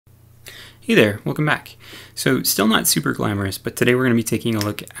Hey there, welcome back. So still not super glamorous, but today we're going to be taking a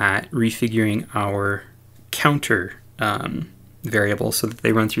look at refiguring our counter variable so that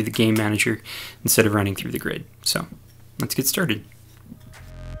they run through the game manager instead of running through the grid. So let's get started.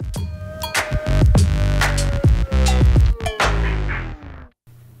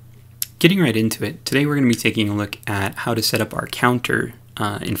 Getting right into it, today we're going to be taking a look at how to set up our counter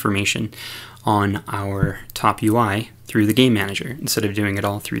information on our top UI through the game manager instead of doing it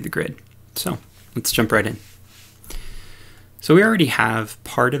all through the grid. So let's jump right in. So we already have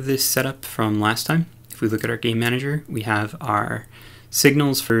part of this set up from last time. If we look at our game manager, we have our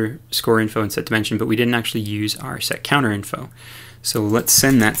signals for score info and set dimension, but we didn't actually use our set counter info. So let's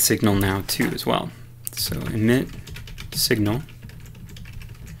send that signal now too as well. So emit signal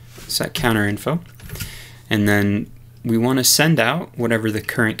set counter info, and then we want to send out whatever the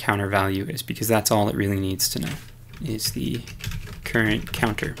current counter value is, because that's all it really needs to know is the current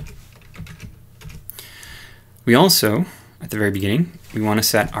counter. We also, at the very beginning, we want to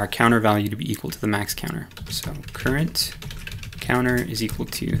set our counter value to be equal to the max counter. So current counter is equal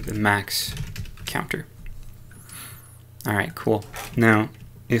to the max counter. All right, cool. Now,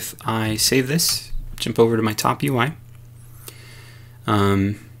 if I save this, jump over to my top UI,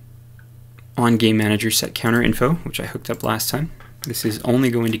 on game manager set counter info, which I hooked up last time, this is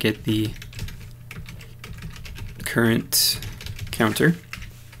only going to get the current counter.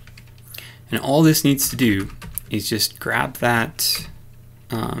 And all this needs to do is just grab that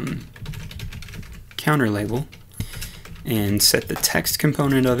counter label and set the text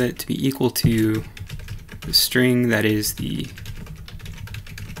component of it to be equal to the string that is the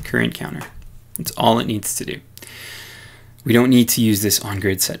current counter. That's all it needs to do. We don't need to use this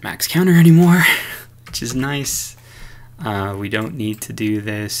on-grid set max counter anymore, which is nice. We don't need to do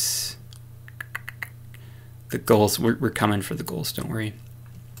this. The goals, we're coming for the goals, don't worry.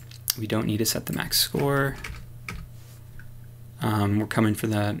 We don't need to set the max score. We're coming for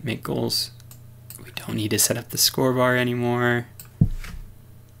the make goals. We don't need to set up the score bar anymore.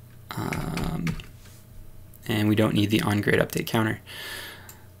 And we don't need the on-grid update counter.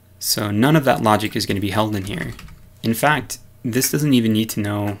 So none of that logic is going to be held in here. In fact, this doesn't even need to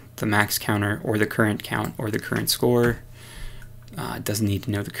know the max counter or the current count or the current score. It doesn't need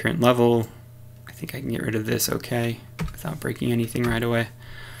to know the current level. I think I can get rid of this okay without breaking anything right away.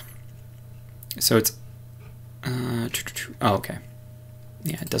 So it's oh, okay.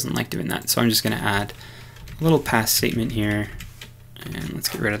 Yeah, it doesn't like doing that. So I'm just going to add a little pass statement here, and let's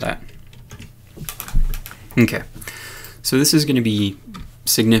get rid of that. Okay, so this is going to be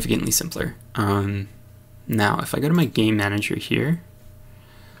significantly simpler. Now, if I go to my game manager here,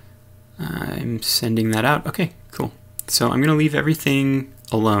 I'm sending that out. Okay, cool. So I'm going to leave everything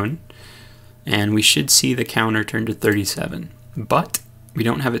alone, and we should see the counter turn to 37, but we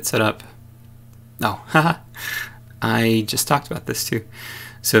don't have it set up. Oh, haha. I just talked about this too.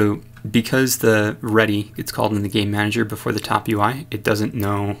 So because the ready gets called in the game manager before the top UI, it doesn't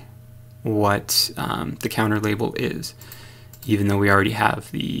know what the counter label is, even though we already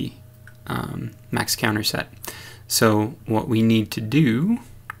have the max counter set. So what we need to do,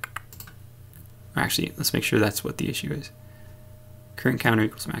 actually, let's make sure that's what the issue is. Current counter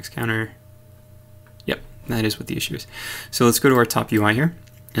equals max counter. Yep, that is what the issue is. So let's go to our top UI here,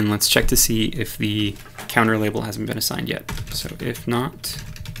 and let's check to see if the counter label hasn't been assigned yet. So if not,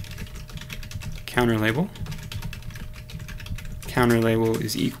 counter label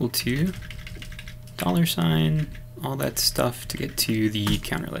is equal to $, all that stuff to get to the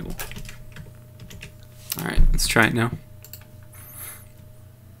counter label. All right, let's try it now.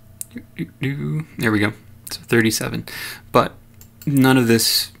 There we go, so 37. But none of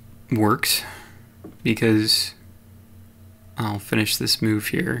this works because I'll finish this move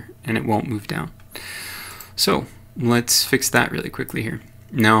here and it won't move down. So let's fix that really quickly here.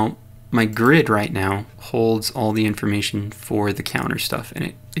 Now, my grid right now holds all the information for the counter stuff,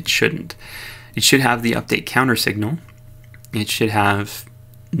 and it shouldn't. It should have the update counter signal. It should have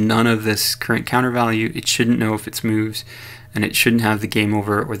none of this current counter value. It shouldn't know if it's moves, and it shouldn't have the game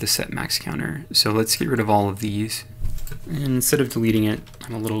over or the set max counter. So let's get rid of all of these. And instead of deleting it,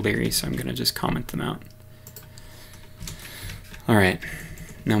 I'm a little leery, so I'm going to just comment them out. All right,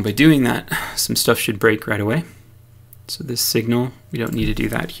 now by doing that, some stuff should break right away. So this signal, we don't need to do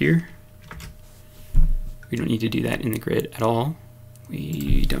that here. We don't need to do that in the grid at all.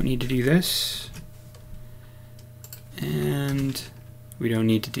 We don't need to do this. And we don't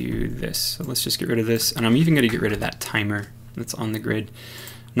need to do this. So let's just get rid of this. And I'm even going to get rid of that timer that's on the grid.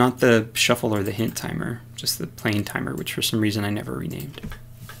 Not the shuffle or the hint timer, just the plain timer, which for some reason I never renamed.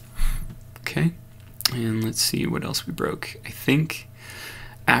 Okay, and let's see what else we broke. I think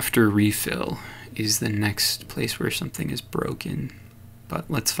after refill is the next place where something is broken, but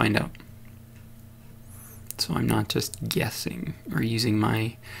let's find out. So I'm not just guessing or using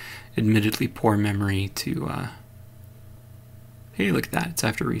my admittedly poor memory to, hey, look at that, it's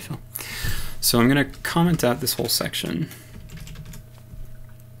after refill. So I'm going to comment out this whole section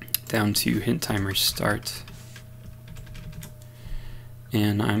down to hint timer start.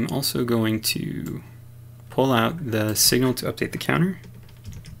 And I'm also going to pull out the signal to update the counter.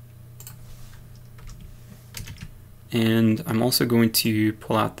 And I'm also going to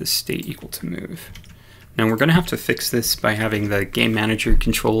pull out the state equal to move. Now we're going to have to fix this by having the game manager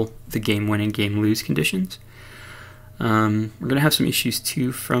control the game win and game lose conditions. We're going to have some issues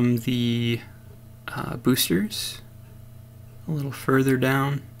too from the boosters a little further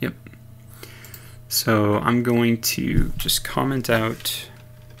down. Yep. So I'm going to just comment out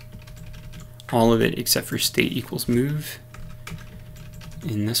all of it except for state equals move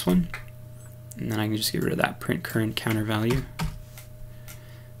in this one. And then I can just get rid of that print current counter value.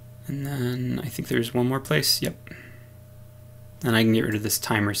 And then I think there's one more place. Yep. And I can get rid of this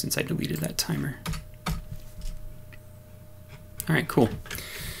timer since I deleted that timer. All right, cool.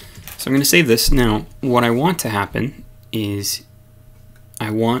 So I'm going to save this. Now, what I want to happen is I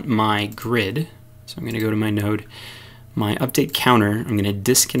want my grid. So I'm going to go to my node, my update counter. I'm going to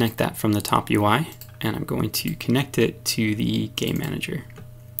disconnect that from the top UI, and I'm going to connect it to the game manager.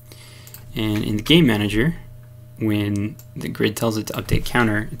 And in the game manager, when the grid tells it to update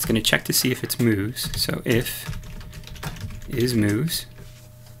counter, it's going to check to see if it's moves. So if is moves,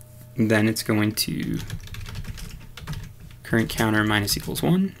 then it's going to current counter minus equals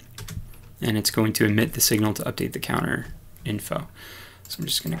 1, and it's going to emit the signal to update the counter info. So I'm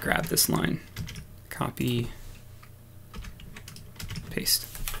just going to grab this line, copy, paste.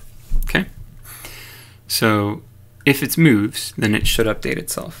 Okay. So if it's moves, then it should update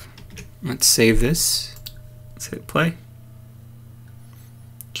itself. Let's save this. Let's hit play.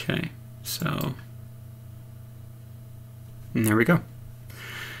 Okay, so and there we go.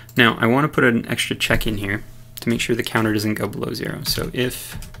 Now I want to put an extra check in here to make sure the counter doesn't go below 0. So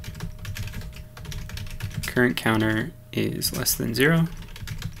if current counter is less than 0,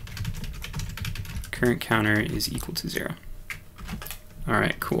 current counter is equal to 0. All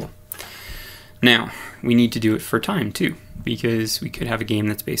right, cool. Now we need to do it for time too, because we could have a game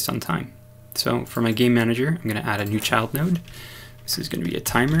that's based on time. So for my game manager, I'm going to add a new child node. This is going to be a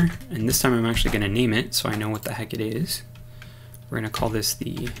timer, and this time I'm actually going to name it so I know what the heck it is. We're going to call this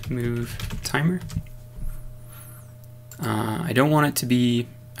the move timer. I don't want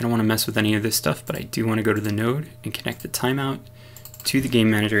to mess with any of this stuff, but I do want to go to the node and connect the timeout to the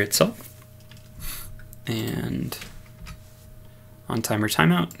game manager itself. And on timer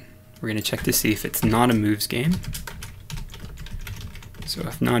timeout, we're going to check to see if it's not a moves game. So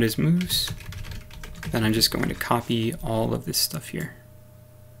if not is moves, then I'm just going to copy all of this stuff here.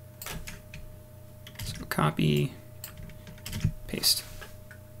 So copy, paste.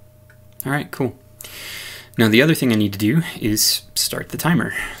 All right, cool. Now the other thing I need to do is start the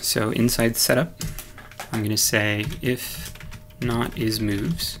timer. So inside setup, I'm going to say if not is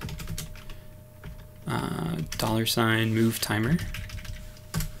moves, $ move timer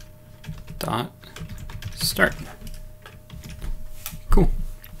dot start. Cool.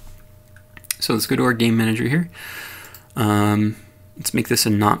 So let's go to our game manager here. Let's make this a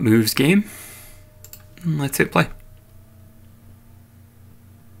not moves game. And let's hit play.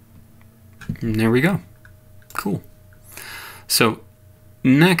 And there we go. Cool. So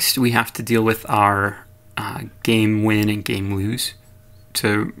next we have to deal with our game win and game lose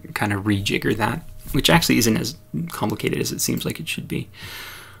to kind of rejigger that, which actually isn't as complicated as it seems like it should be.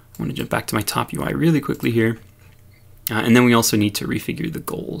 I want to jump back to my top UI really quickly here. And then we also need to refigure the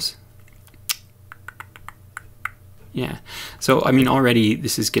goals. Yeah, so I mean already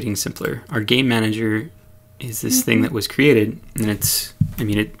this is getting simpler. Our game manager is this thing that was created, and it's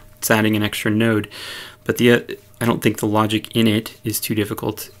adding an extra node, but I don't think the logic in it is too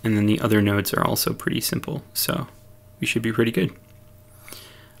difficult, and then the other nodes are also pretty simple, so we should be pretty good.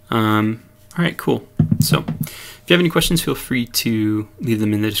 All right, cool. So if you have any questions, feel free to leave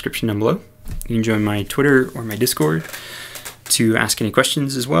them in the description down below. You can join my Twitter or my Discord to ask any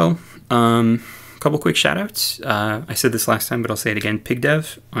questions as well. Couple quick shoutouts. I said this last time, but I'll say it again.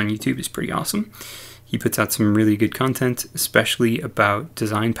 PigDev on YouTube is pretty awesome. He puts out some really good content, especially about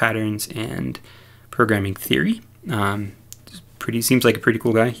design patterns and programming theory. Seems like a pretty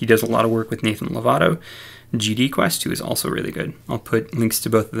cool guy. He does a lot of work with Nathan Lovato, GDQuest, who is also really good. I'll put links to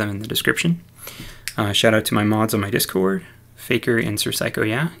both of them in the description. Shout out to my mods on my Discord, Faker and Sir Psycho.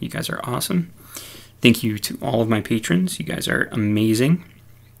 Yeah, you guys are awesome. Thank you to all of my patrons. You guys are amazing.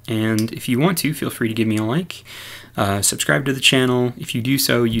 And if you want to, feel free to give me a like, subscribe to the channel. If you do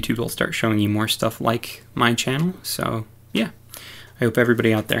so, YouTube will start showing you more stuff like my channel. So yeah, I hope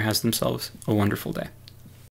everybody out there has themselves a wonderful day.